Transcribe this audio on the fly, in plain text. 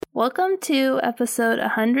Welcome to episode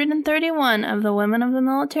 131 of the Women of the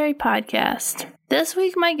Military podcast. This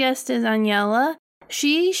week my guest is Aniela.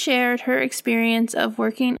 She shared her experience of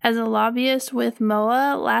working as a lobbyist with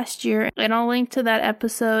MOA last year, and I'll link to that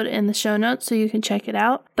episode in the show notes so you can check it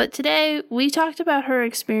out. But today we talked about her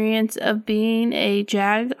experience of being a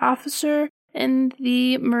JAG officer in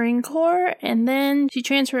the Marine Corps, and then she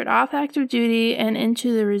transferred off active duty and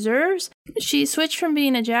into the reserves. She switched from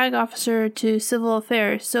being a JAG officer to civil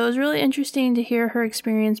affairs, so it was really interesting to hear her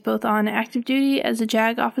experience both on active duty as a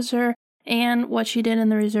JAG officer and what she did in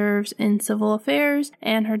the reserves in civil affairs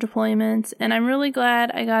and her deployments. And I'm really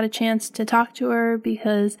glad I got a chance to talk to her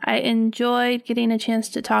because I enjoyed getting a chance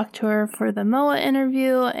to talk to her for the MOA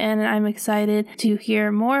interview, and I'm excited to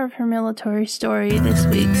hear more of her military story this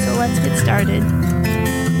week. So let's get started.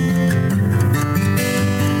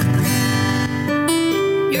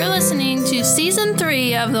 You're listening to Season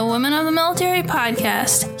 3 of the Women of the Military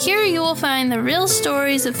podcast. Here you will find the real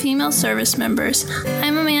stories of female service members.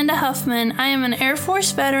 I'm Amanda Huffman. I am an Air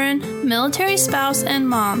Force veteran, military spouse, and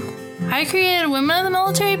mom. I created Women of the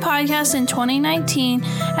Military podcast in 2019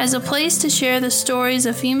 as a place to share the stories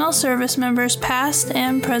of female service members past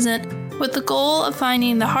and present, with the goal of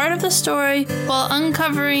finding the heart of the story while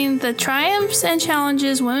uncovering the triumphs and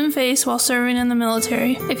challenges women face while serving in the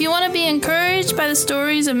military. If you want to be encouraged by the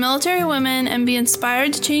stories of military women and be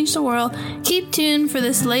inspired to change the world, keep tuned for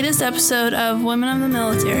this latest episode of Women of the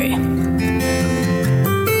Military.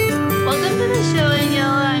 Welcome to the show,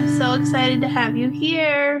 Aniela. I'm so excited to have you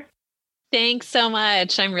here. Thanks so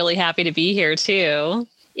much. I'm really happy to be here too.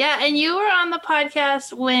 Yeah, and you were on the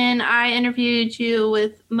podcast when I interviewed you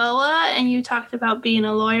with MOA, and you talked about being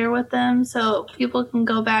a lawyer with them, so people can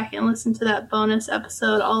go back and listen to that bonus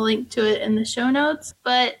episode. I'll link to it in the show notes.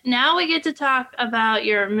 But now we get to talk about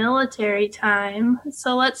your military time.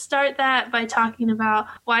 So let's start that by talking about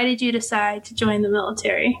why did you decide to join the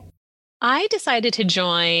military? I decided to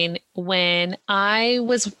join when I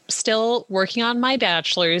was still working on my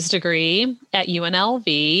bachelor's degree at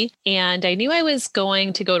UNLV, and I knew I was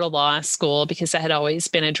going to go to law school because that had always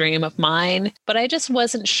been a dream of mine, but I just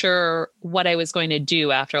wasn't sure what I was going to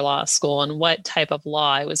do after law school and what type of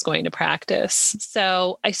law I was going to practice.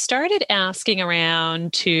 So I started asking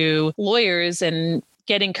around to lawyers and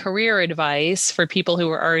getting career advice for people who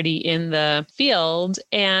were already in the field.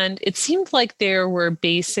 And it seemed like there were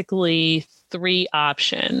basically three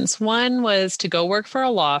options. One was to go work for a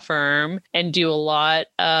law firm and do a lot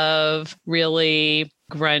of really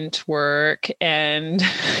grunt work and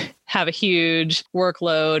have a huge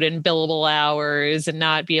workload and billable hours and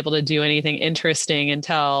not be able to do anything interesting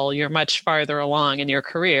until you're much farther along in your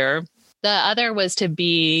career. The other was to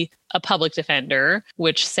be a public defender,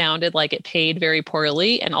 which sounded like it paid very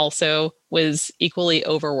poorly and also was equally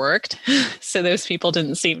overworked. So those people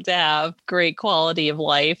didn't seem to have great quality of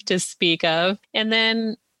life to speak of. And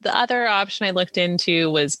then the other option I looked into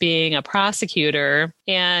was being a prosecutor,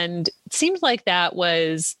 and it seemed like there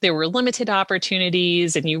were limited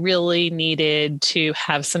opportunities and you really needed to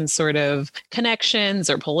have some sort of connections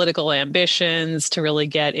or political ambitions to really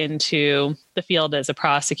get into the field as a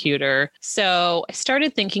prosecutor. So I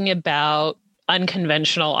started thinking about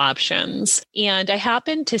unconventional options. And I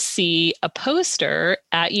happened to see a poster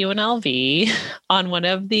at UNLV on one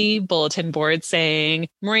of the bulletin boards saying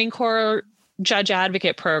Marine Corps judge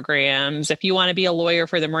advocate programs. If you want to be a lawyer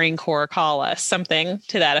for the Marine Corps, call us, something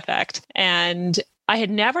to that effect. And I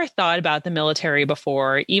had never thought about the military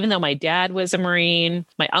before, even though my dad was a Marine,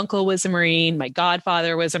 my uncle was a Marine, my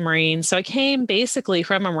godfather was a Marine. So I came basically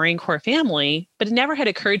from a Marine Corps family, but it never had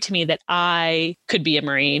occurred to me that I could be a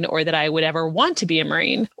Marine or that I would ever want to be a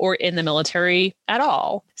Marine or in the military at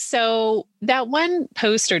all. So that one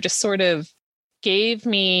poster just sort of gave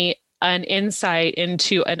me an insight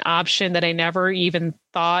into an option that I never even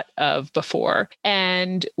thought of before.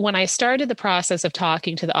 And when I started the process of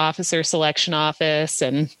talking to the officer selection office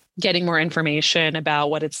and getting more information about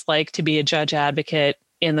what it's like to be a judge advocate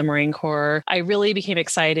in the Marine Corps, I really became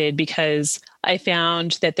excited because I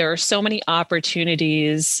found that there are so many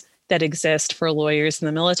opportunities that exist for lawyers in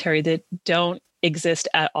the military that don't exist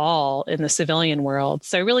at all in the civilian world.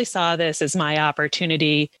 So I really saw this as my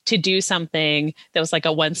opportunity to do something that was like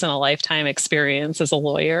a once in a lifetime experience as a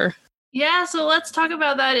lawyer. Yeah, so let's talk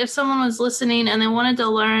about that. If someone was listening and they wanted to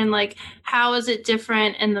learn, like, how is it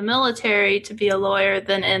different in the military to be a lawyer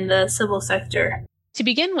than in the civil sector? To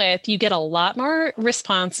begin with, you get a lot more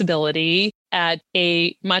responsibility. at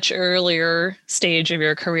a much earlier stage of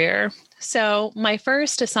your career. So my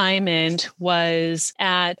first assignment was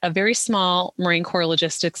at a very small Marine Corps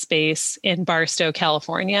logistics base in Barstow,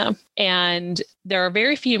 California. And there are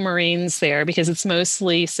very few Marines there because it's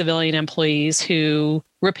mostly civilian employees who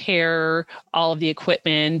repair all of the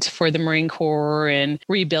equipment for the Marine Corps and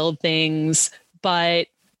rebuild things. But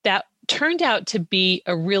that turned out to be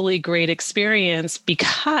a really great experience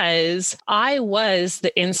because I was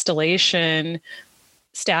the installation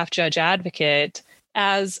staff judge advocate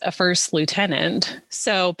as a first lieutenant.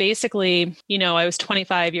 So basically, I was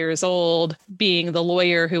 25 years old, being the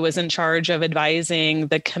lawyer who was in charge of advising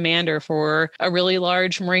the commander for a really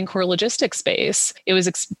large Marine Corps logistics base. It was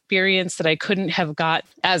experience that I couldn't have got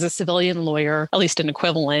as a civilian lawyer, at least an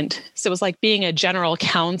equivalent. So it was like being a general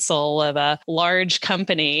counsel of a large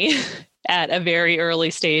company at a very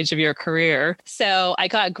early stage of your career. So I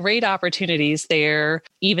got great opportunities there,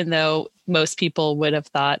 even though most people would have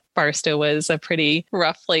thought Barstow was a pretty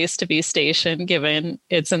rough place to be stationed, given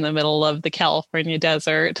it's in the middle of the California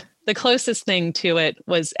desert. The closest thing to it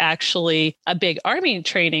was actually a big Army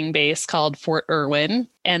training base called Fort Irwin,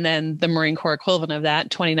 and then the Marine Corps equivalent of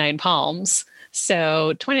that, 29 Palms.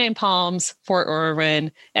 So 29 Palms, Fort Irwin,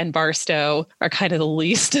 and Barstow are kind of the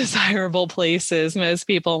least desirable places most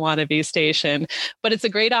people want to be stationed. But it's a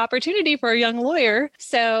great opportunity for a young lawyer.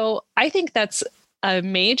 So I think that's a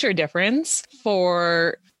major difference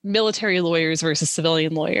for military lawyers versus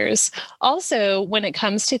civilian lawyers. Also, when it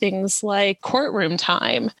comes to things like courtroom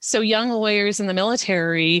time. So young lawyers in the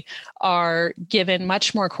military are given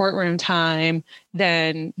much more courtroom time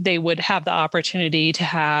than they would have the opportunity to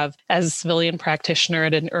have as a civilian practitioner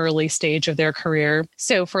at an early stage of their career.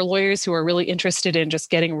 So for lawyers who are really interested in just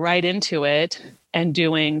getting right into it and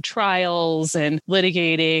doing trials and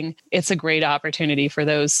litigating, it's a great opportunity for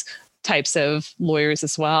those types of lawyers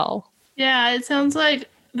as well. Yeah, it sounds like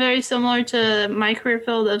very similar to my career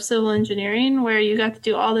field of civil engineering, where you got to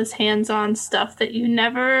do all this hands-on stuff that you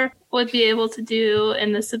never would be able to do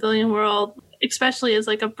in the civilian world, especially as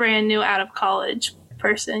like a brand new out of college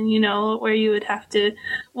person, where you would have to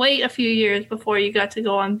wait a few years before you got to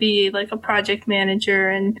go and be like a project manager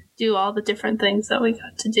and do all the different things that we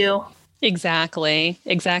got to do. Exactly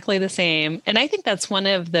the same. And I think that's one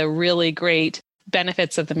of the really great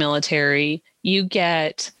benefits of the military. You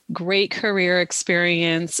get great career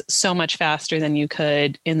experience so much faster than you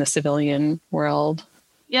could in the civilian world.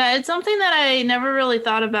 Yeah, it's something that I never really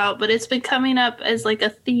thought about, but it's been coming up as like a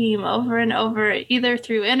theme over and over, either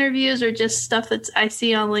through interviews or just stuff that I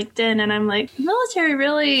see on LinkedIn. And I'm like, the military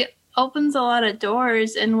really opens a lot of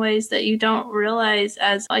doors in ways that you don't realize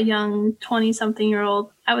as a young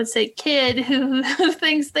 20-something-year-old, I would say kid who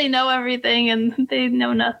thinks they know everything and they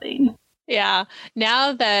know nothing. Yeah.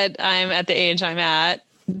 Now that I'm at the age I'm at,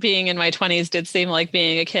 being in my 20s did seem like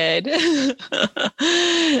being a kid. At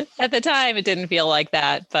the time, it didn't feel like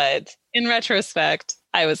that. But in retrospect,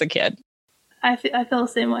 I was a kid. I feel the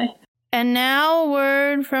same way. And now a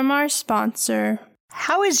word from our sponsor.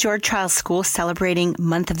 How is your child's school celebrating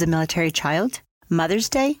Month of the Military Child? Mother's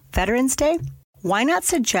Day? Veterans Day? Why not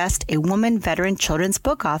suggest a woman veteran children's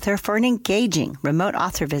book author for an engaging remote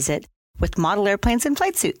author visit with model airplanes and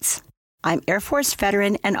flight suits? I'm Air Force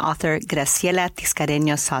veteran and author Graciela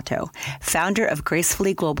Tiscareño Sato, founder of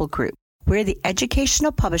Gracefully Global Group. We're the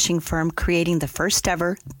educational publishing firm creating the first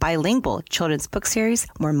ever bilingual children's book series,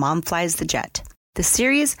 Where Mom Flies the Jet. The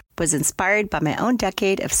series was inspired by my own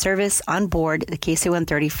decade of service on board the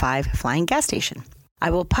KC-135 flying gas station. I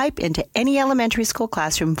will pipe into any elementary school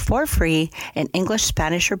classroom for free in English,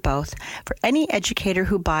 Spanish, or both for any educator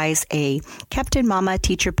who buys a Captain Mama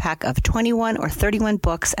teacher pack of 21 or 31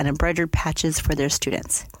 books and embroidered patches for their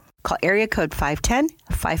students. Call area code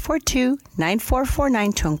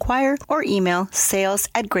 510-542-9449 to inquire or email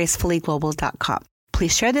sales@gracefullyglobal.com.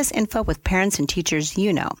 Please share this info with parents and teachers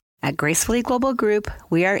you know. At Gracefully Global Group,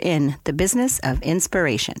 we are in the business of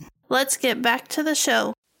inspiration. Let's get back to the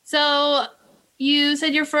show. So you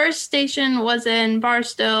said your first station was in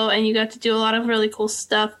Barstow and you got to do a lot of really cool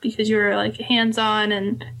stuff because you were like hands-on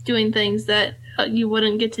and doing things that you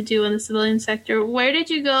wouldn't get to do in the civilian sector. Where did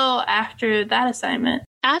you go after that assignment?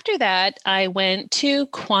 After that, I went to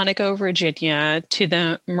Quantico, Virginia, to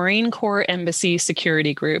the Marine Corps Embassy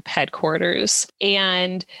Security Group headquarters.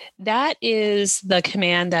 And that is the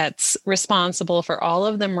command that's responsible for all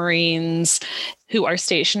of the Marines who are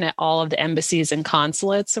stationed at all of the embassies and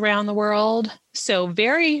consulates around the world. So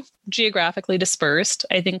very geographically dispersed.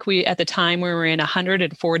 I think at the time, we were in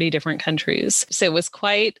 140 different countries. So it was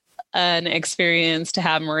quite an experience to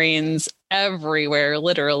have Marines everywhere,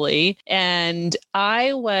 literally. And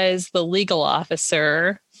I was the legal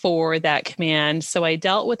officer for that command. So I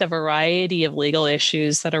dealt with a variety of legal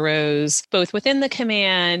issues that arose both within the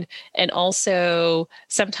command and also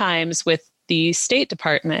sometimes with the State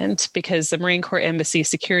Department, because the Marine Corps Embassy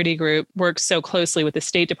Security Group works so closely with the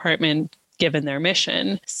State Department given their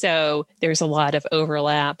mission. So there's a lot of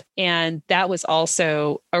overlap. And that was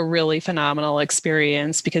also a really phenomenal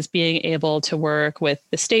experience because being able to work with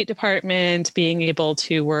the State Department, being able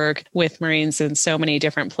to work with Marines in so many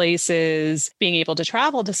different places, being able to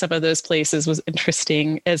travel to some of those places was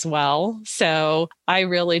interesting as well. So I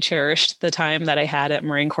really cherished the time that I had at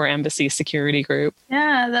Marine Corps Embassy Security Group.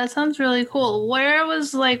 Yeah, that sounds really cool. Where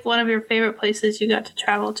was like one of your favorite places you got to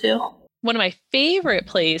travel to? One of my favorite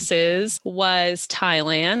places was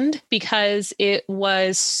Thailand because it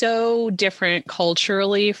was so different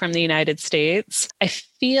culturally from the United States. I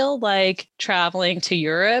feel like traveling to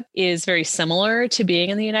Europe is very similar to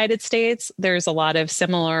being in the United States. There's a lot of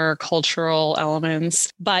similar cultural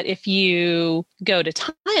elements. But if you go to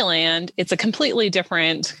Thailand, it's a completely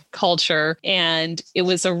different culture. And it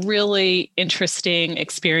was a really interesting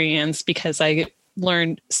experience because I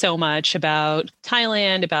learned so much about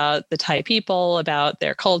Thailand, about the Thai people, about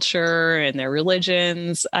their culture and their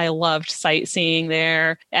religions. I loved sightseeing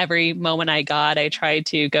there. Every moment I got, I tried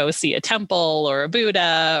to go see a temple or a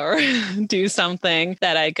Buddha or do something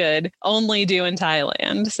that I could only do in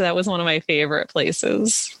Thailand. So that was one of my favorite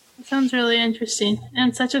places. That sounds really interesting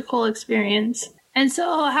and such a cool experience. And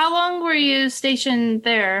so how long were you stationed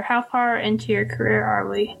there? How far into your career are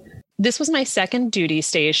we? This was my second duty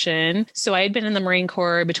station. So I had been in the Marine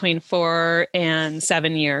Corps between 4 and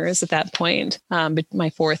 7 years at that point, my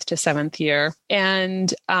 4th to 7th year.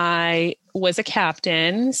 And I was a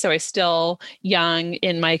captain, so I was still young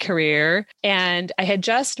in my career. And I had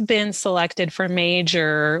just been selected for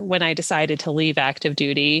major when I decided to leave active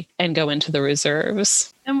duty and go into the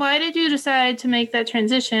reserves. And why did you decide to make that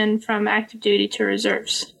transition from active duty to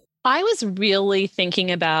reserves? I was really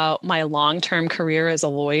thinking about my long-term career as a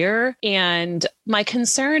lawyer, and my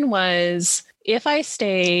concern was if I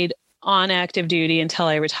stayed on active duty until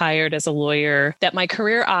I retired as a lawyer, that my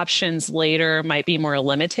career options later might be more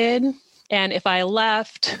limited. And if I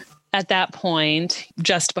left at that point,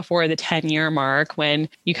 just before the 10-year mark, when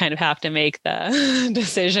you kind of have to make the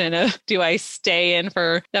decision of, do I stay in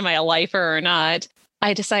for, am I a lifer or not?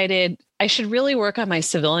 I decided I should really work on my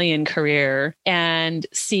civilian career and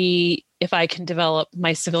see if I can develop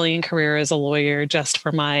my civilian career as a lawyer just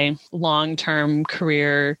for my long-term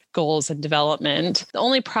career goals and development. The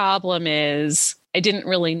only problem is I didn't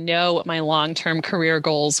really know what my long-term career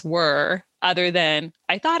goals were, other than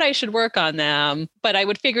I thought I should work on them, but I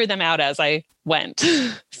would figure them out as I went.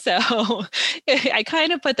 So I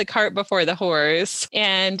kind of put the cart before the horse,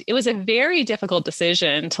 and it was a very difficult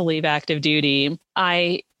decision to leave active duty.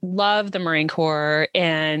 I love the Marine Corps,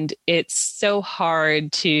 and it's so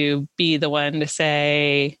hard to be the one to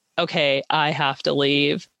say, okay, I have to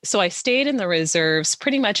leave. So I stayed in the reserves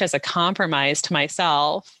pretty much as a compromise to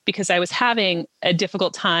myself because I was having a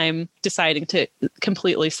difficult time deciding to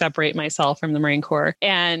completely separate myself from the Marine Corps.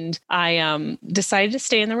 And I decided to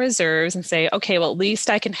stay in the reserves and say, okay, well, at least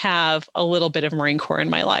I can have a little bit of Marine Corps in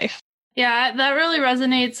my life. Yeah, that really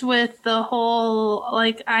resonates with the whole,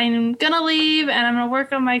 like, I'm going to leave and I'm going to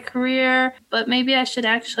work on my career, but maybe I should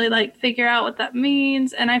actually, like, figure out what that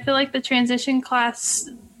means. And I feel like the transition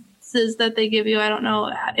classes that they give you, I don't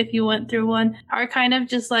know if you went through one, are kind of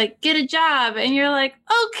just like, get a job. And you're like,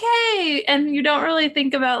 okay. And you don't really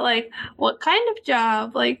think about, like, what kind of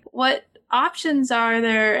job, like, what options are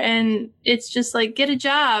there, and it's just like, get a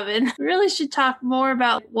job. And really should talk more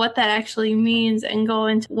about what that actually means and go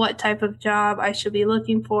into what type of job I should be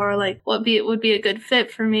looking for, like what would be a good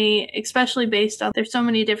fit for me, especially based on there's so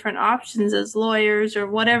many different options as lawyers or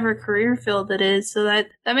whatever career field it is. So that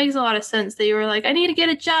makes a lot of sense that you were like, I need to get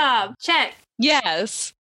a job. Check.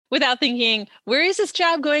 Yes. Without thinking, where is this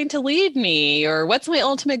job going to lead me? Or what's my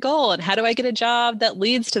ultimate goal? And how do I get a job that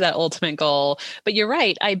leads to that ultimate goal? But you're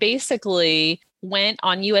right. I basically went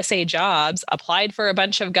on USA Jobs, applied for a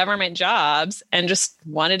bunch of government jobs, and just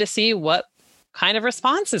wanted to see what kind of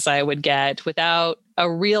responses I would get without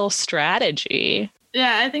a real strategy.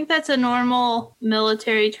 Yeah, I think that's a normal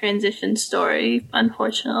military transition story,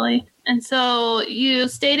 unfortunately. And so you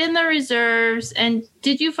stayed in the reserves, and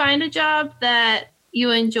did you find a job that you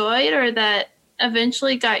enjoyed or that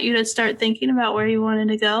eventually got you to start thinking about where you wanted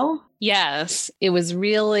to go? Yes, it was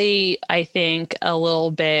really, I think, a little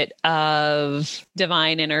bit of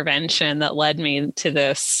divine intervention that led me to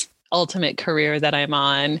this ultimate career that I'm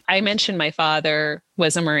on. I mentioned my father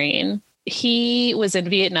was a Marine, he was in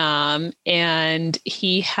Vietnam and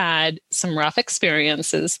he had some rough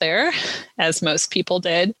experiences there, as most people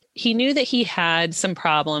did. He knew that he had some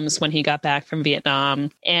problems when he got back from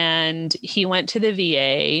Vietnam, and he went to the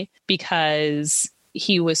VA because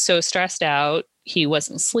he was so stressed out. He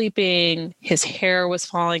wasn't sleeping. His hair was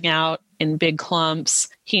falling out in big clumps.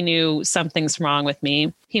 He knew something's wrong with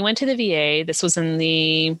me. He went to the VA. This was in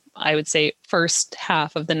the, I would say, first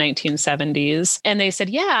half of the 1970s. And they said,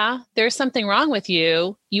 yeah, there's something wrong with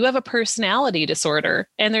you. You have a personality disorder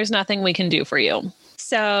and there's nothing we can do for you.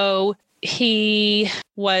 So he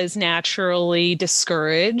was naturally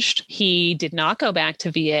discouraged. He did not go back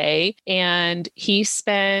to VA, and he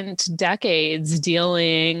spent decades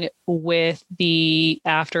dealing with the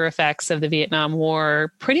after effects of the Vietnam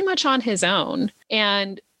War pretty much on his own.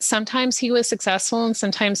 And sometimes he was successful and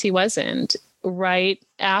sometimes he wasn't. Right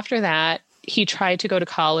after that, he tried to go to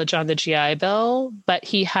college on the GI Bill, but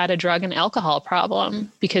he had a drug and alcohol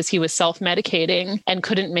problem because he was self-medicating and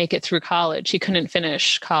couldn't make it through college. He couldn't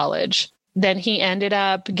finish college. Then he ended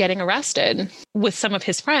up getting arrested with some of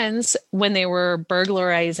his friends when they were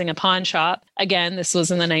burglarizing a pawn shop. Again, this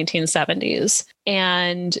was in the 1970s.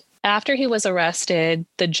 And after he was arrested,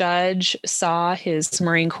 the judge saw his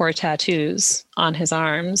Marine Corps tattoos on his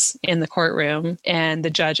arms in the courtroom. And the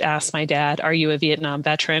judge asked my dad, "Are you a Vietnam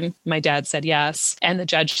veteran?" My dad said yes. And the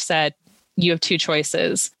judge said, "You have two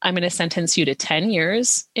choices. I'm going to sentence you to 10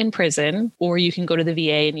 years in prison, or you can go to the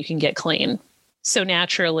VA and you can get clean." So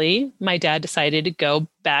naturally, my dad decided to go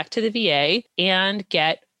back to the VA and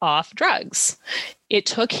get off drugs. It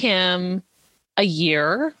took him a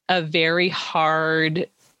year, a very hard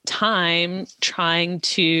time trying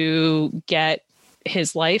to get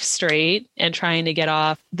his life straight and trying to get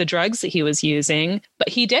off the drugs that he was using, but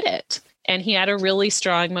he did it. And he had a really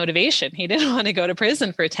strong motivation. He didn't want to go to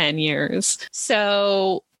prison for 10 years.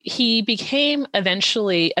 So he became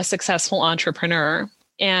eventually a successful entrepreneur.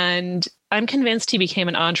 And I'm convinced he became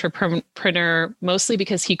an entrepreneur mostly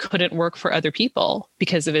because he couldn't work for other people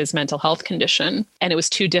because of his mental health condition. And it was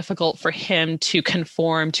too difficult for him to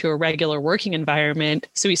conform to a regular working environment.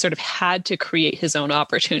 So he sort of had to create his own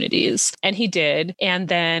opportunities. And he did. And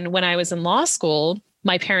then when I was in law school,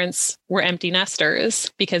 my parents were empty nesters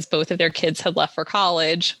because both of their kids had left for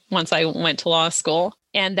college once I went to law school.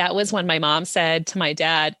 And that was when my mom said to my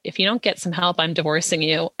dad, "If you don't get some help, I'm divorcing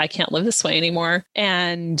you. I can't live this way anymore."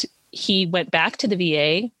 And he went back to the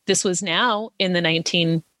VA. This was now in the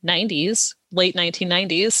 1990s, late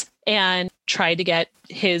 1990s, and tried to get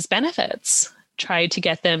his benefits, tried to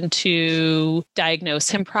get them to diagnose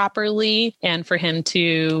him properly and for him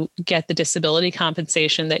to get the disability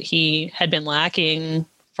compensation that he had been lacking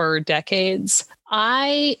for decades.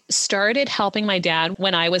 I started helping my dad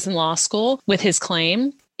when I was in law school with his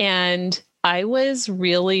claim, and I was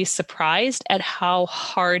really surprised at how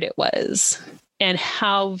hard it was and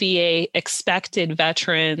how VA expected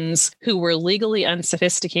veterans who were legally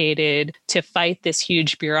unsophisticated to fight this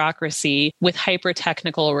huge bureaucracy with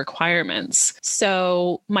hyper-technical requirements.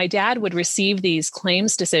 So my dad would receive these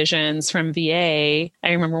claims decisions from VA.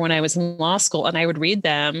 I remember when I was in law school, and I would read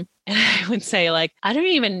them and I would say, like, I don't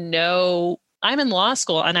even know. I'm in law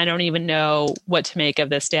school and I don't even know what to make of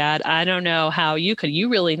this, Dad. I don't know how you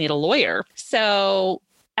really need a lawyer. So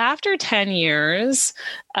after 10 years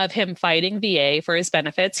of him fighting VA for his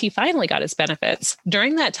benefits, he finally got his benefits.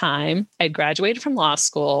 During that time, I graduated from law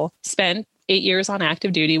school, spent 8 years on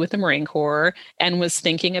active duty with the Marine Corps, and was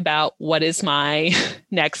thinking about what is my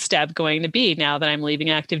next step going to be now that I'm leaving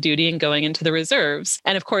active duty and going into the reserves.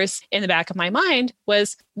 And of course, in the back of my mind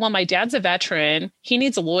was, well, my dad's a veteran. He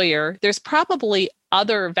needs a lawyer. There's probably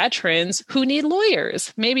other veterans who need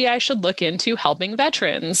lawyers. Maybe I should look into helping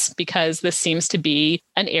veterans because this seems to be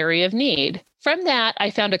an area of need. From that, I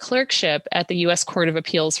found a clerkship at the U.S. Court of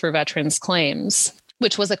Appeals for Veterans Claims,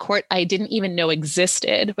 which was a court I didn't even know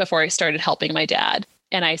existed before I started helping my dad.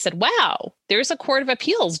 And I said, wow, there's a court of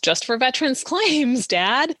appeals just for veterans claims,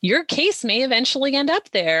 Dad. Your case may eventually end up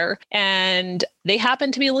there. And they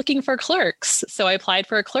happened to be looking for clerks. So I applied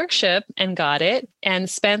for a clerkship and got it and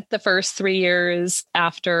spent the first 3 years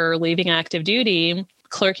after leaving active duty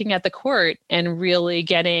clerking at the court and really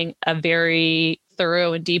getting a very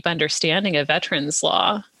thorough and deep understanding of veterans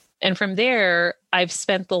law. And from there, I've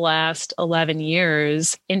spent the last 11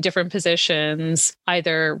 years in different positions,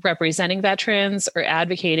 either representing veterans or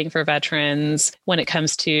advocating for veterans when it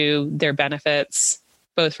comes to their benefits,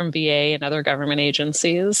 both from VA and other government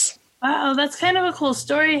agencies. Wow, that's kind of a cool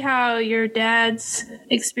story how your dad's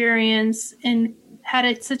experience and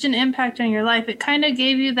had such an impact on your life. It kind of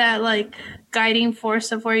gave you that like guiding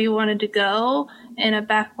force of where you wanted to go. in a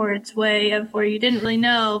backwards way of where you didn't really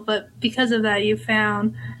know, but because of that, you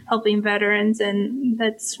found helping veterans, and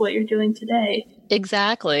that's what you're doing today.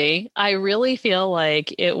 Exactly. I really feel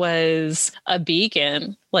like it was a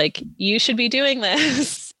beacon. Like, you should be doing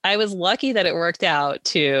this. I was lucky that it worked out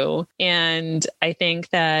too. And I think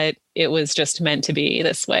that it was just meant to be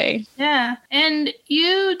this way. Yeah. And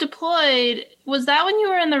you deployed, was that when you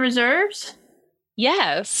were in the reserves?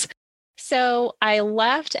 Yes. So I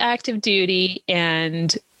left active duty,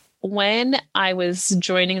 and when I was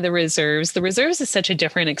joining the reserves is such a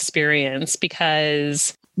different experience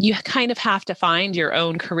because you kind of have to find your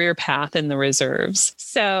own career path in the reserves.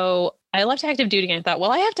 So I left active duty and I thought,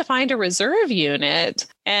 well, I have to find a reserve unit.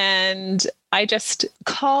 And I just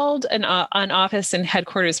called an office in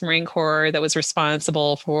Headquarters Marine Corps that was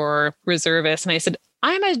responsible for reservists. And I said,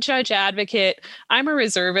 I'm a judge advocate. I'm a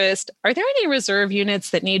reservist. Are there any reserve units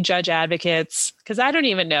that need judge advocates? Because I don't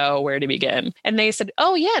even know where to begin. And they said,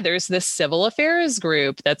 oh, yeah, there's this civil affairs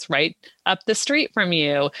group that's right up the street from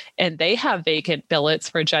you. And they have vacant billets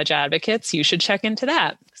for judge advocates. You should check into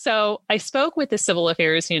that. So I spoke with the civil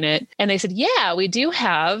affairs unit and they said, yeah, we do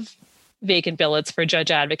have vacant billets for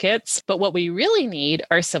judge advocates, but what we really need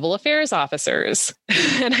are civil affairs officers.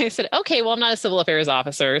 And I said, okay, well, I'm not a civil affairs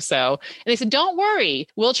officer. So, and they said, don't worry,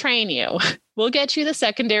 we'll train you. We'll get you the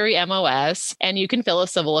secondary MOS and you can fill a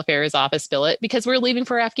civil affairs office billet because we're leaving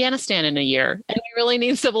for Afghanistan in a year and we really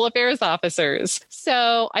need civil affairs officers.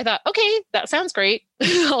 So I thought, okay, that sounds great.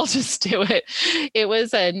 I'll just do it. It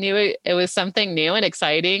was something new and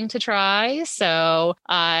exciting to try. So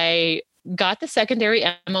I got the secondary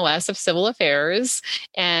MOS of civil affairs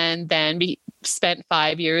and then spent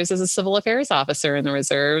 5 years as a civil affairs officer in the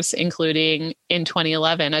reserves, including in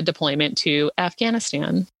 2011, a deployment to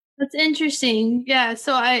Afghanistan. That's interesting. Yeah.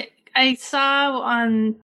 So I saw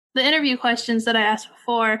on the interview questions that I asked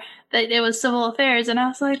before that it was civil affairs. And I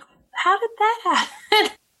was like, how did that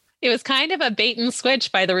happen? It was kind of a bait and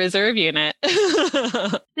switch by the reserve unit.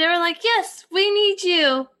 They were like, yes, we need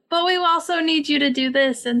you, but we also need you to do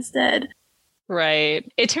this instead.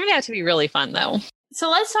 Right. It turned out to be really fun, though.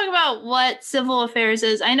 So let's talk about what civil affairs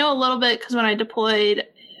is. I know a little bit because when I deployed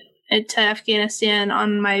to Afghanistan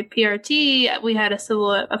on my PRT, we had a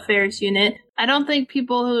civil affairs unit. I don't think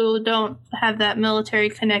people who don't have that military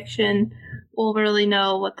connection will really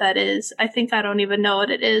know what that is. I think I don't even know what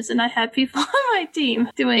it is. And I had people on my team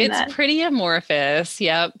doing that. It's pretty amorphous.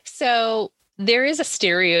 Yep. So there is a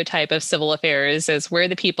stereotype of civil affairs as we're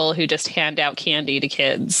the people who just hand out candy to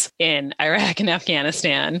kids in Iraq and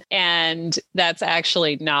Afghanistan. And that's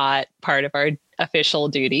actually not part of our official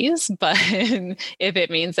duties. But if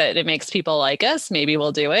it means that it makes people like us, maybe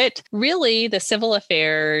we'll do it. Really, the civil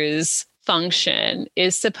affairs function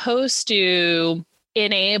is supposed to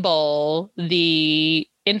enable the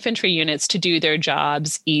infantry units to do their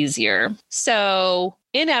jobs easier. So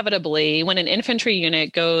inevitably, when an infantry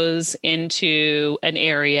unit goes into an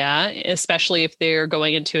area, especially if they're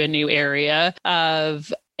going into a new area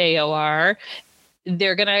of AOR,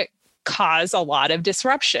 they're going to cause a lot of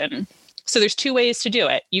disruption. So there's two ways to do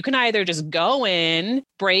it. You can either just go in,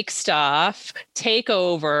 break stuff, take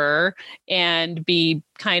over, and be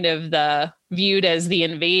kind of viewed as the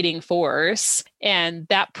invading force, and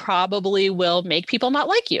that probably will make people not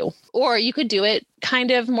like you. Or you could do it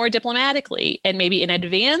kind of more diplomatically, and maybe in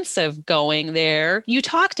advance of going there, you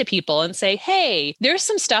talk to people and say, hey, there's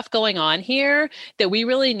some stuff going on here that we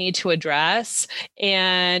really need to address,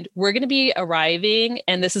 and we're going to be arriving,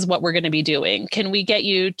 and this is what we're going to be doing. Can we get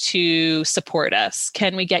you to support us?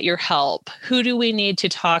 Can we get your help? Who do we need to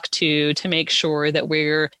talk to make sure that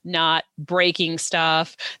we're not breaking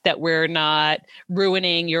stuff, that we're not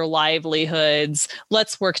ruining your livelihoods?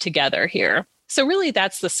 Let's work together here. So really,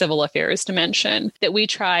 that's the civil affairs dimension, that we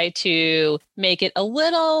try to make it a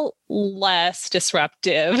little less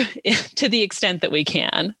disruptive to the extent that we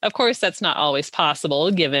can. Of course, that's not always possible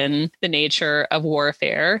given the nature of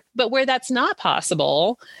warfare. But where that's not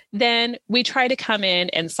possible, then we try to come in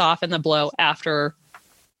and soften the blow after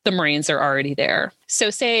the Marines are already there.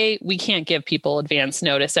 So say we can't give people advance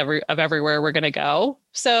notice of everywhere we're going to go.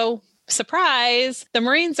 So surprise, the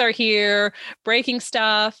Marines are here breaking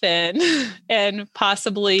stuff and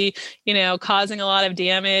possibly, causing a lot of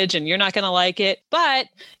damage, and you're not going to like it. But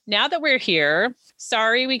now that we're here,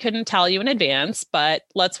 sorry, we couldn't tell you in advance, but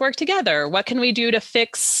let's work together. What can we do to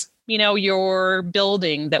fix your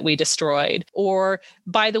building that we destroyed? Or,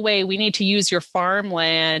 by the way, we need to use your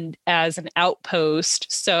farmland as an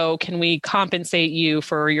outpost. So can we compensate you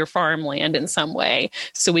for your farmland in some way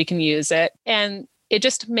so we can use it? And it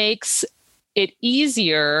just makes it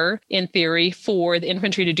easier, in theory, for the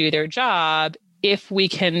infantry to do their job if we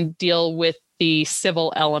can deal with the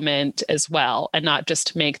civil element as well, and not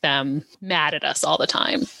just make them mad at us all the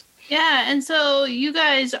time. Yeah, and so you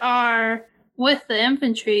guys are with the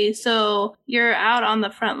infantry, so you're out on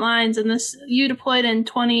the front lines, and you deployed in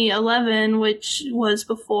 2011, which was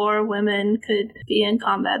before women could be in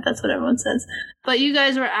combat. That's what everyone says. But you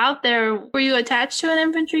guys were out there. Were you attached to an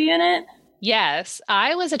infantry unit? Yes,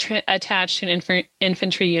 I was attached to an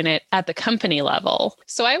infantry unit at the company level.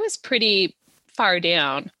 So I was pretty far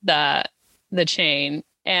down the chain.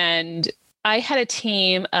 And I had a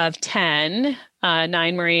team of 10,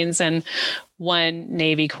 9 Marines and 1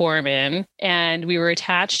 Navy corpsman. And we were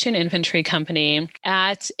attached to an infantry company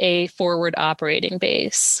at a forward operating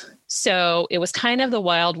base. So it was kind of the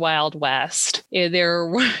wild, wild west. It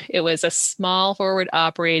was a small forward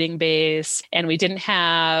operating base, and we didn't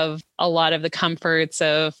have a lot of the comforts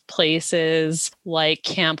of places like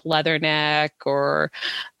Camp Leatherneck or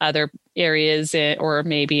other areas, or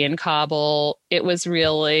maybe in Kabul. It was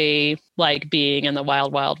really like being in the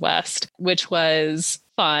wild, wild west, which was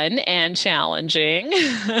fun and challenging,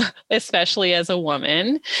 especially as a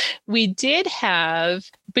woman. We did have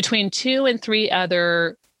between 2 and 3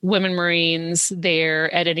 other women Marines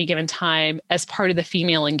there at any given time as part of the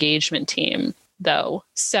female engagement team, though.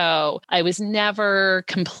 So I was never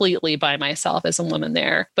completely by myself as a woman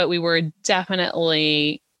there, but we were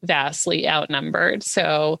definitely vastly outnumbered.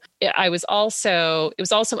 So it was also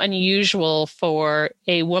unusual for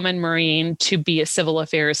a woman Marine to be a civil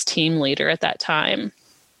affairs team leader at that time.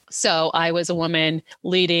 So I was a woman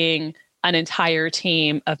leading an entire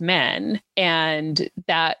team of men, and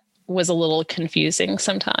that was a little confusing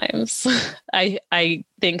sometimes. I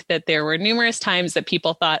think that there were numerous times that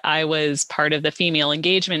people thought I was part of the female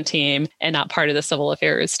engagement team and not part of the civil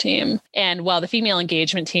affairs team. And while the female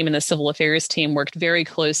engagement team and the civil affairs team worked very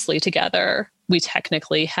closely together, we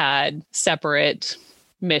technically had separate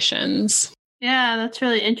missions. Yeah, that's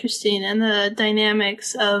really interesting. And the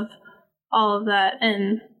dynamics of all of that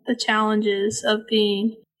and the challenges of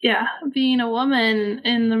being a woman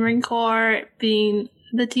in the Marine Corps, being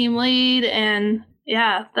the team lead, and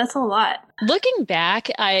yeah, that's a lot. Looking back,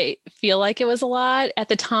 I feel like it was a lot. At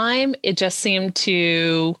the time, it just seemed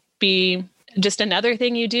to be just another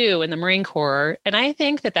thing you do in the Marine Corps. And I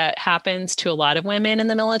think that happens to a lot of women in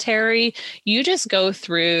the military. You just go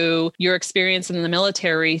through your experience in the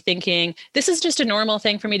military thinking, this is just a normal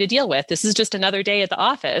thing for me to deal with. This is just another day at the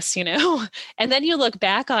office, And then you look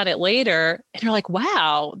back on it later and you're like,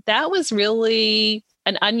 wow, that was really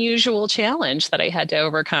an unusual challenge that I had to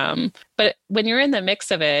overcome. But when you're in the mix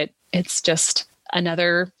of it, it's just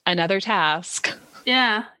another task.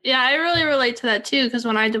 Yeah, I really relate to that too, because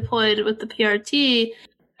when I deployed with the PRT,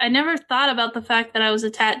 I never thought about the fact that I was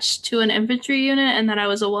attached to an infantry unit and that I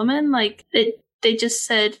was a woman. Like, they just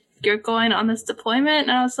said, you're going on this deployment,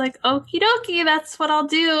 and I was like, okie dokie, that's what I'll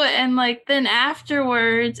do. And like then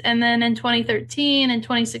afterwards, and then in 2013 and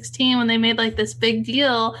 2016, when they made like this big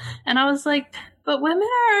deal, and I was like, but women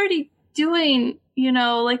are already doing,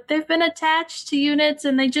 like they've been attached to units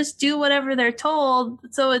and they just do whatever they're told.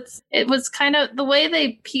 So it was kind of the way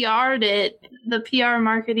they PR'd it, the PR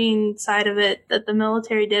marketing side of it that the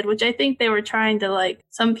military did, which I think they were trying to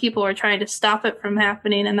some people were trying to stop it from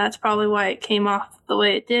happening. And that's probably why it came off the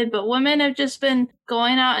way it did. But women have just been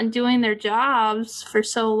going out and doing their jobs for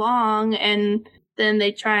so long. And then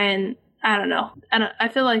they try and, I don't know. I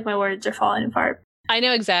feel like my words are falling apart. I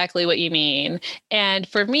know exactly what you mean. And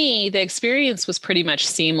for me, the experience was pretty much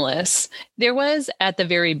seamless. There was, at the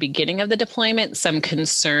very beginning of the deployment, some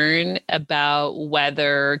concern about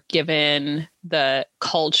whether, given the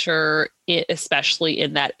culture, especially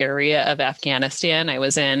in that area of Afghanistan, I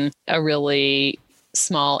was in a really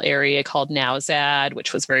small area called Nowzad,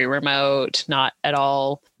 which was very remote, not at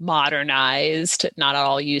all modernized, not at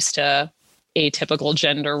all used to atypical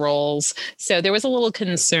gender roles. So there was a little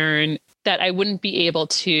concern that I wouldn't be able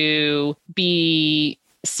to be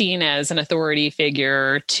seen as an authority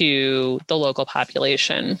figure to the local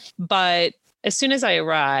population. But as soon as I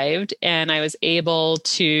arrived and I was able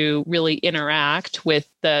to really interact with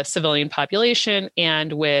the civilian population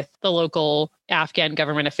and with the local Afghan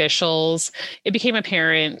government officials, it became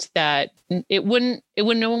apparent that it would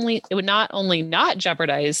not only not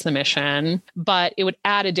jeopardize the mission, but it would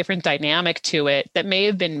add a different dynamic to it that may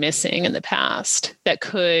have been missing in the past that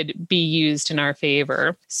could be used in our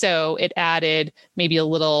favor. So it added maybe a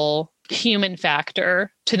little human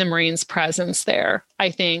factor to the Marines' presence there.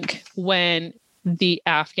 I think when the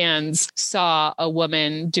Afghans saw a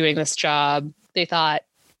woman doing this job, they thought,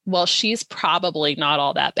 well, she's probably not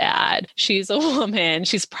all that bad. She's a woman.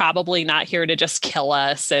 She's probably not here to just kill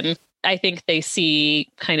us. And I think they see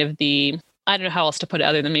kind of the I don't know how else to put it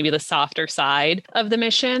other than maybe the softer side of the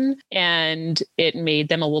mission. And it made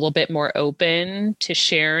them a little bit more open to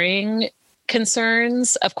sharing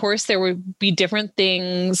concerns. Of course, there would be different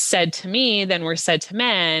things said to me than were said to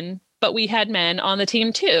men, but we had men on the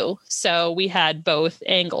team too. So we had both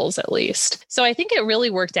angles at least. So I think it really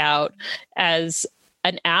worked out as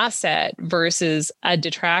an asset versus a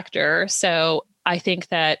detractor. So I think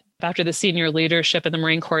that after the senior leadership in the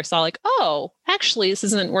Marine Corps saw like, oh, actually, this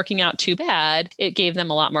isn't working out too bad, it gave them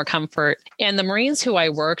a lot more comfort. And the Marines who I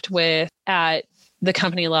worked with at the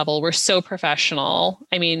company level were so professional.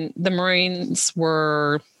 I mean, the Marines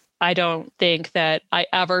were, I don't think that I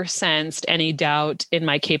ever sensed any doubt in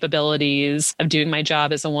my capabilities of doing my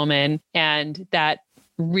job as a woman. And that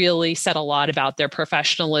really said a lot about their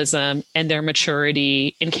professionalism and their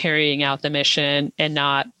maturity in carrying out the mission and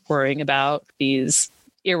not worrying about these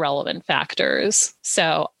irrelevant factors.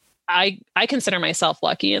 So I consider myself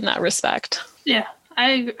lucky in that respect. Yeah,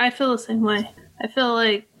 I feel the same way. I feel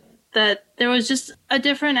like that there was just a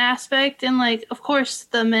different aspect, and like, of course,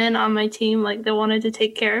 the men on my team, like, they wanted to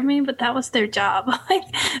take care of me, but that was their job. Like,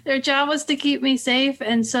 their job was to keep me safe,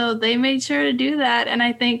 and so they made sure to do that. And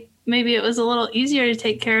I think maybe it was a little easier to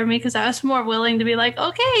take care of me because I was more willing to be like,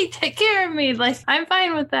 okay, take care of me. Like, I'm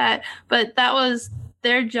fine with that. But that was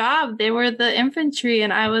their job. They were the infantry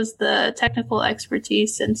and I was the technical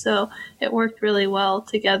expertise. And so it worked really well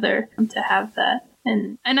together to have that.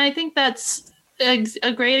 And I think that's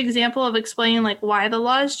a great example of explaining like why the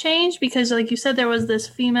laws changed, because like you said, there was this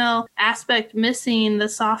female aspect missing, the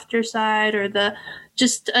softer side or the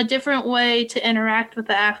just a different way to interact with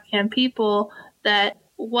the Afghan people that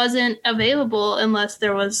wasn't available unless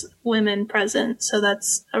there was women present. So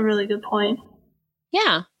that's a really good point.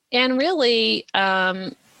 Yeah. And really,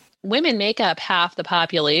 women make up half the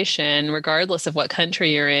population, regardless of what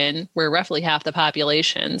country you're in. We're roughly half the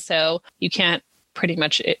population. So you can't pretty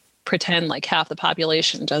much pretend like half the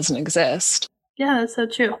population doesn't exist. Yeah, that's so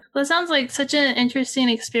true. Well, it sounds like such an interesting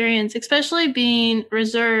experience, especially being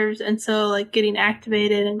reserves. And so like getting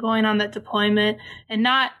activated and going on that deployment and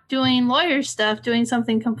not doing lawyer stuff, doing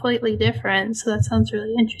something completely different. So that sounds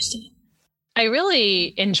really interesting. I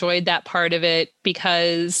really enjoyed that part of it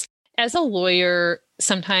because as a lawyer,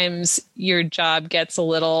 sometimes your job gets a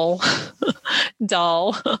little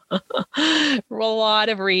dull. A lot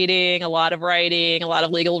of reading, a lot of writing, a lot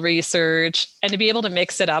of legal research. And to be able to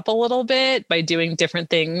mix it up a little bit by doing different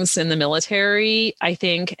things in the military, I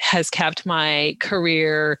think has kept my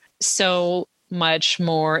career so much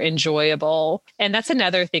more enjoyable. And that's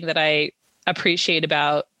another thing that I appreciate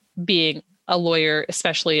about being a lawyer,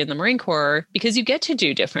 especially in the Marine Corps, because you get to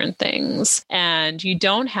do different things and you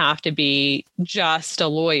don't have to be just a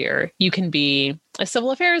lawyer. You can be a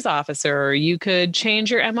civil affairs officer. You could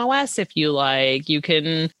change your MOS if you like. You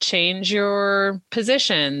can change your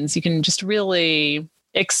positions. You can just really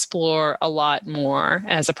explore a lot more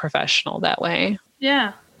as a professional that way.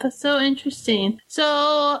 Yeah, that's so interesting.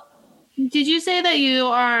 So did you say that you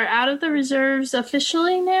are out of the reserves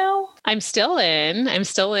officially now? I'm still in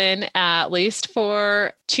at least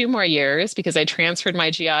for 2 more years because I transferred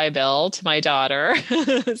my GI Bill to my daughter.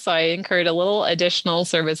 So I incurred a little additional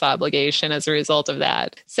service obligation as a result of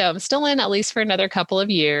that. So I'm still in at least for another couple of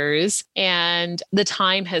years. And the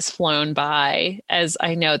time has flown by, as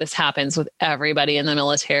I know this happens with everybody in the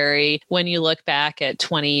military. When you look back at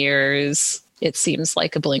 20 years, it seems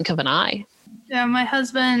like a blink of an eye. Yeah, my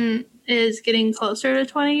husband is getting closer to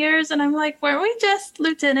 20 years and I'm like, weren't we just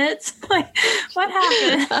lieutenants? Like, what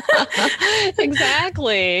happened?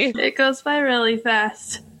 Exactly. It goes by really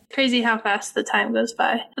fast. Crazy how fast the time goes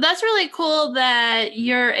by. But that's really cool that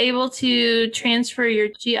you're able to transfer your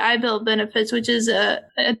GI Bill benefits, which is a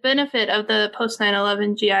benefit of the post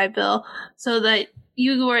 9/11 GI Bill, so that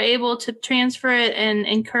you were able to transfer it and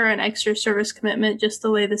incur an extra service commitment just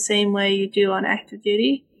the same way you do on active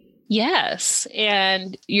duty. Yes.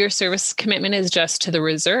 And your service commitment is just to the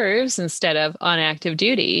reserves instead of on active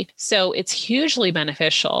duty. So it's hugely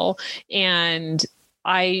beneficial. And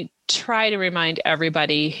I try to remind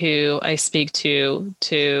everybody who I speak to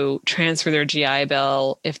transfer their GI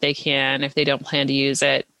Bill if they can, if they don't plan to use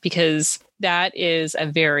it, because that is a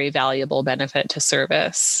very valuable benefit to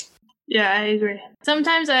service. Yeah, I agree.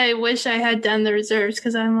 Sometimes I wish I had done the reserves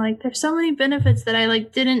because I'm like, there's so many benefits that I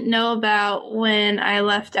didn't know about when I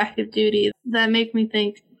left active duty that make me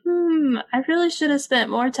think, I really should have spent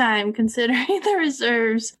more time considering the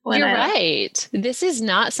reserves. You're right. This is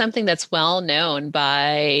not something that's well known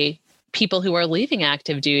by people who are leaving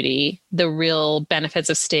active duty the real benefits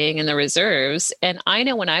of staying in the reserves. And I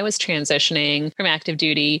know when I was transitioning from active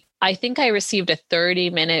duty, I think I received a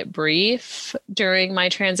 30-minute brief during my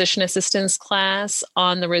transition assistance class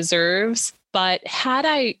on the reserves. But had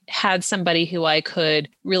I had somebody who I could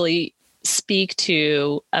really speak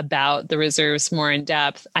to about the reserves more in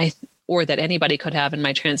depth, or that anybody could have in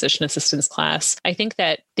my transition assistance class, I think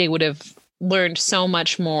that they would have learned so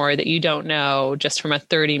much more that you don't know just from a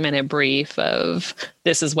 30-minute brief of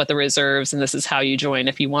this is what the reserves and this is how you join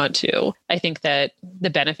if you want to. I think that the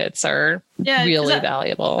benefits are really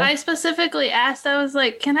valuable. I specifically asked, I was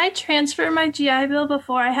like, can I transfer my GI Bill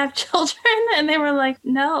before I have children? And they were like,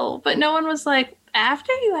 no. But no one was like,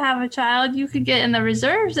 after you have a child, you could get in the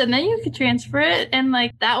reserves and then you could transfer it. And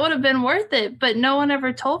like, that would have been worth it. But no one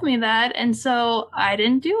ever told me that. And so I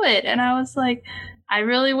didn't do it. And I was like, I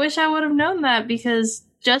really wish I would have known that, because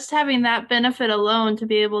just having that benefit alone to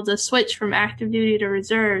be able to switch from active duty to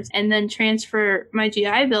reserves and then transfer my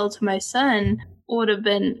GI Bill to my son would have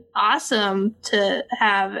been awesome to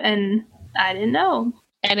have. And I didn't know.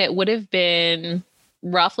 And it would have been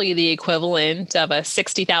roughly the equivalent of a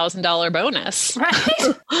 $60,000 bonus.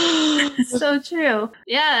 Right? So true.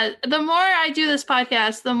 Yeah. The more I do this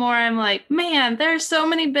podcast, the more I'm like, man, there's so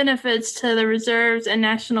many benefits to the reserves and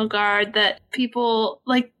National Guard that people,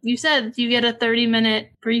 like you said, you get a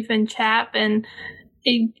 30-minute brief and chat. And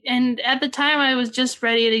at the time I was just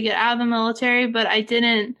ready to get out of the military, but I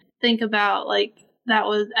didn't think about like that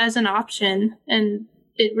was as an option. And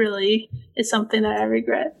it really is something that I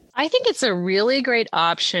regret. I think it's a really great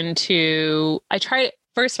option I try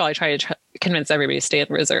to convince everybody to stay in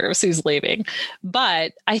the reserves who's leaving.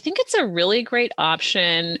 But I think it's a really great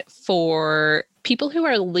option for people who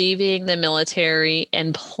are leaving the military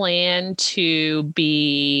and plan to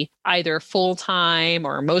be either full-time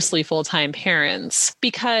or mostly full-time parents,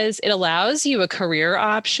 because it allows you a career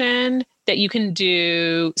option that you can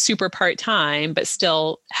do super part-time, but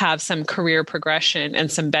still have some career progression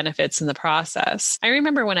and some benefits in the process. I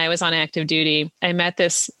remember when I was on active duty, I met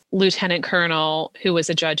this lieutenant colonel who was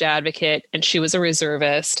a judge advocate, and she was a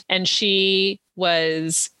reservist, and she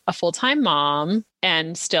was a full-time mom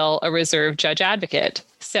and still a reserve judge advocate.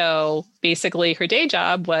 So basically her day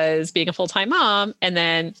job was being a full-time mom, and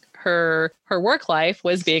then her work life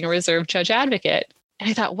was being a reserve judge advocate. And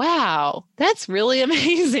I thought, wow, that's really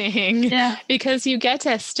amazing. Yeah. Because you get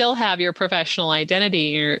to still have your professional identity,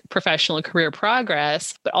 your professional career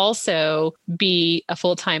progress, but also be a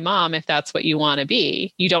full-time mom if that's what you want to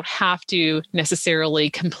be. You don't have to necessarily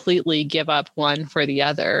completely give up one for the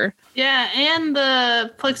other. Yeah, and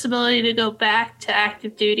the flexibility to go back to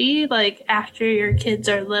active duty, like after your kids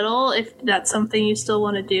are little, if that's something you still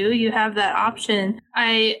want to do, you have that option.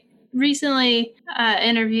 I recently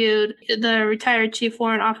interviewed the retired Chief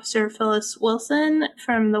Warrant Officer Phyllis Wilson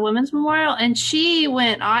from the Women's Memorial, and she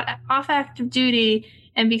went off active duty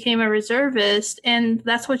and became a reservist, and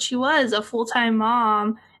that's what she was, a full-time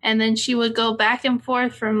mom. And then she would go back and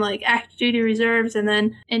forth from like active duty reserves, and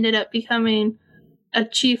then ended up becoming a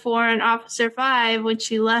Chief Warrant Officer 5 when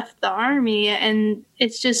she left the Army. And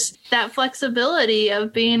it's just that flexibility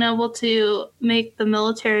of being able to make the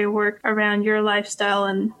military work around your lifestyle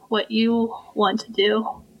and what you want to do.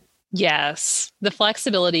 Yes. The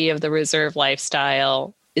flexibility of the reserve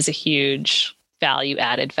lifestyle is a huge value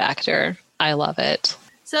added factor. I love it.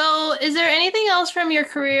 So is there anything else from your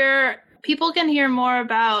career? People can hear more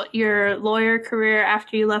about your lawyer career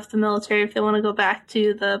after you left the military if they want to go back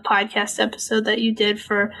to the podcast episode that you did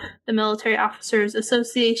for the Military Officers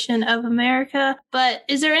Association of America. But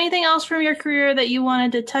is there anything else from your career that you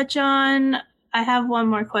wanted to touch on? I have one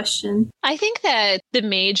more question. I think that the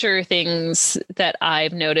major things that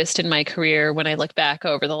I've noticed in my career when I look back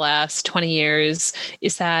over the last 20 years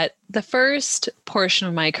is that the first portion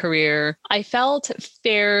of my career, I felt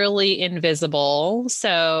fairly invisible.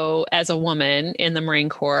 So as a woman in the Marine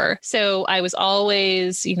Corps, so I was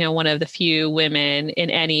always, one of the few women in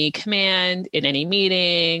any command, in any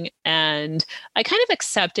meeting. And I kind of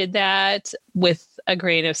accepted that with a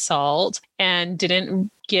grain of salt and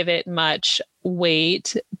didn't give it much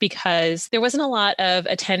weight because there wasn't a lot of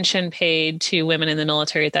attention paid to women in the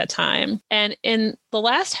military at that time. And in the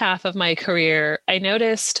last half of my career, I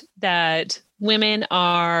noticed that women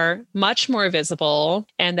are much more visible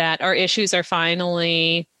and that our issues are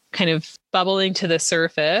finally kind of bubbling to the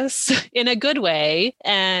surface in a good way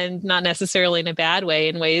and not necessarily in a bad way,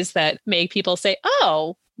 in ways that make people say,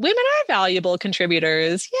 oh, women are valuable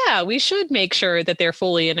contributors. Yeah, we should make sure that they're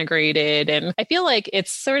fully integrated. And I feel like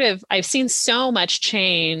it's sort of, I've seen so much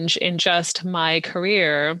change in just my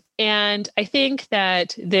career. And I think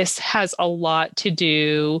that this has a lot to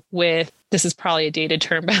do with, this is probably a dated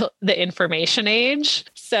term, but the information age.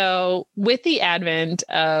 So with the advent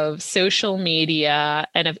of social media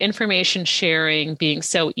and of information sharing being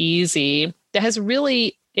so easy, that has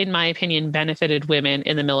really, in my opinion, benefited women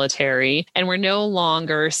in the military. And we're no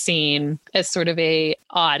longer seen as sort of a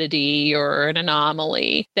oddity or an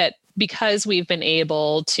anomaly, that because we've been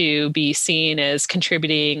able to be seen as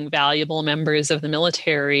contributing valuable members of the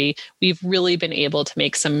military, we've really been able to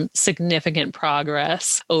make some significant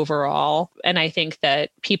progress overall. And I think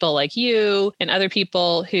that people like you and other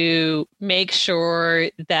people who make sure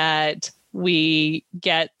that we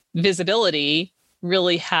get visibility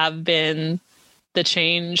really have been the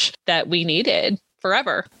change that we needed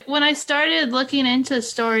forever. When I started looking into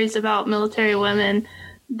stories about military women,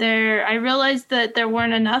 I realized that there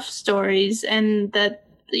weren't enough stories, and that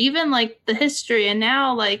even like the history, and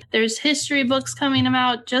now like there's history books coming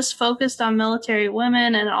out just focused on military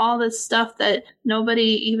women and all this stuff that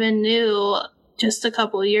nobody even knew just a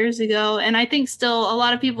couple of years ago. And I think still a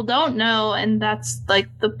lot of people don't know, and that's like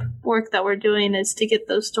the work that we're doing, is to get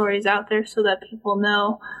those stories out there so that people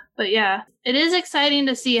know. But yeah, it is exciting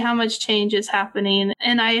to see how much change is happening.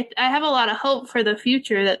 And I have a lot of hope for the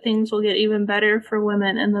future that things will get even better for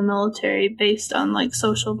women in the military based on like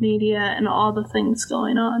social media and all the things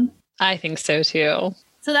going on. I think so too.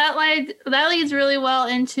 So that leads really well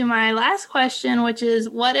into my last question, which is,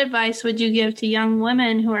 what advice would you give to young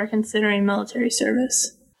women who are considering military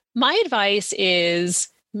service? My advice is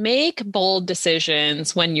make bold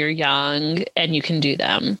decisions when you're young and you can do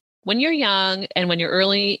them. When you're young and when you're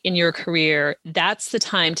early in your career, that's the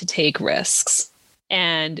time to take risks.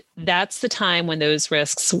 And that's the time when those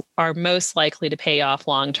risks are most likely to pay off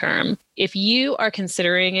long term. If you are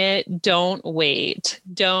considering it, don't wait.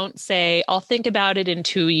 Don't say, I'll think about it in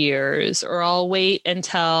 2 years, or I'll wait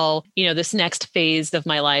until, this next phase of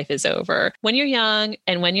my life is over. When you're young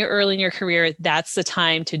and when you're early in your career, that's the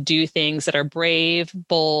time to do things that are brave,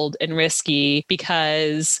 bold, and risky,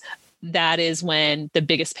 because that is when the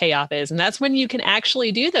biggest payoff is. And that's when you can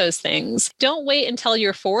actually do those things. Don't wait until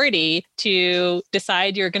you're 40 to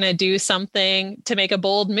decide you're going to do something to make a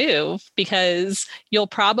bold move, because you'll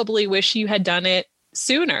probably wish you had done it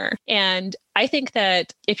sooner. And I think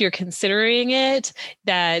that if you're considering it,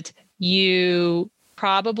 that you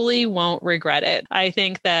probably won't regret it. I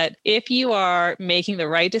think that if you are making the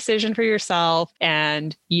right decision for yourself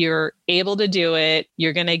and you're able to do it,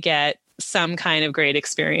 you're going to get some kind of great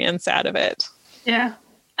experience out of it. Yeah,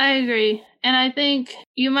 I agree. And I think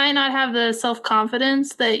you might not have the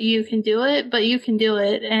self-confidence that you can do it, but you can do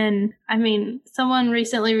it. And I mean, someone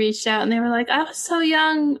recently reached out and they were like, I was so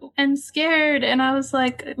young and scared. And I was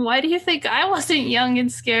like, why do you think I wasn't young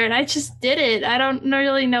and scared? I just did it. I don't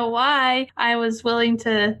really know why I was willing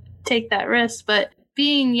to take that risk, but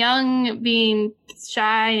being young, being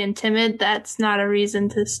shy and timid, that's not a reason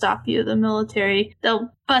to stop you. The military,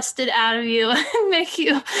 they'll bust it out of you and make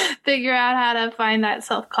you figure out how to find that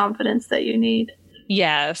self-confidence that you need.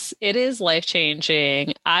 Yes, it is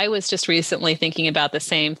life-changing. I was just recently thinking about the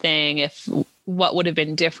same thing, if what would have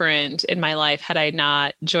been different in my life had I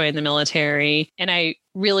not joined the military. And I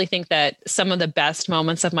really think that some of the best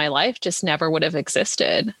moments of my life just never would have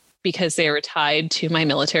existed because they were tied to my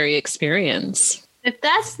military experience. If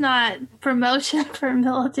that's not promotion for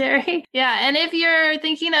military. Yeah. And if you're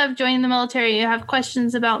thinking of joining the military, you have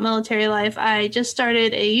questions about military life, I just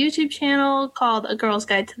started a YouTube channel called A Girl's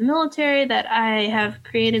Guide to the Military that I have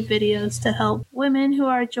created videos to help women who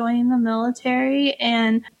are joining the military.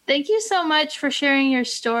 And thank you so much for sharing your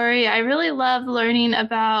story. I really love learning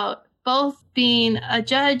about both being a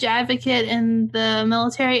judge advocate in the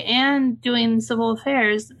military and doing civil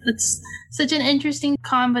affairs. It's such an interesting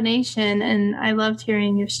combination, and I loved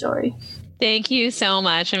hearing your story. Thank you so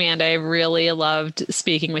much, Amanda. I really loved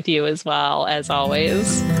speaking with you as well, as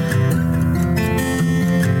always.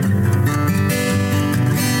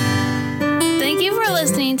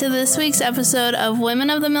 Listening to this week's episode of Women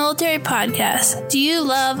of the Military Podcast. Do you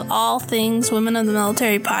love all things Women of the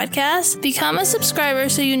Military Podcast? Become a subscriber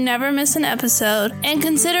so you never miss an episode, and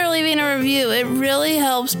consider leaving a review. It really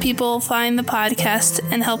helps people find the podcast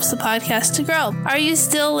and helps the podcast to grow. Are you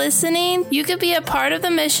still listening? You could be a part of the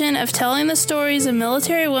mission of telling the stories of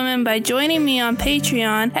military women by joining me on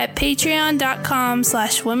Patreon at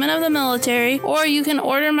patreon.com/women of the military, or you can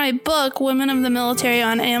order my book, Women of the Military,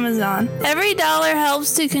 on Amazon. Every dollar helps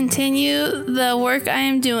to continue the work I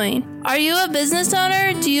am doing. Are you a business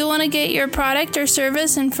owner? Do you want to get your product or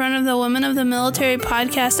service in front of the Women of the Military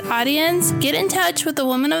podcast audience? Get in touch with the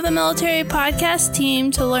Women of the Military podcast team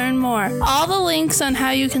to learn more. All the links on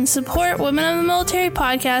how you can support Women of the Military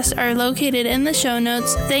podcast are located in the show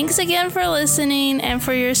notes. Thanks again for listening and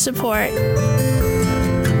for your support.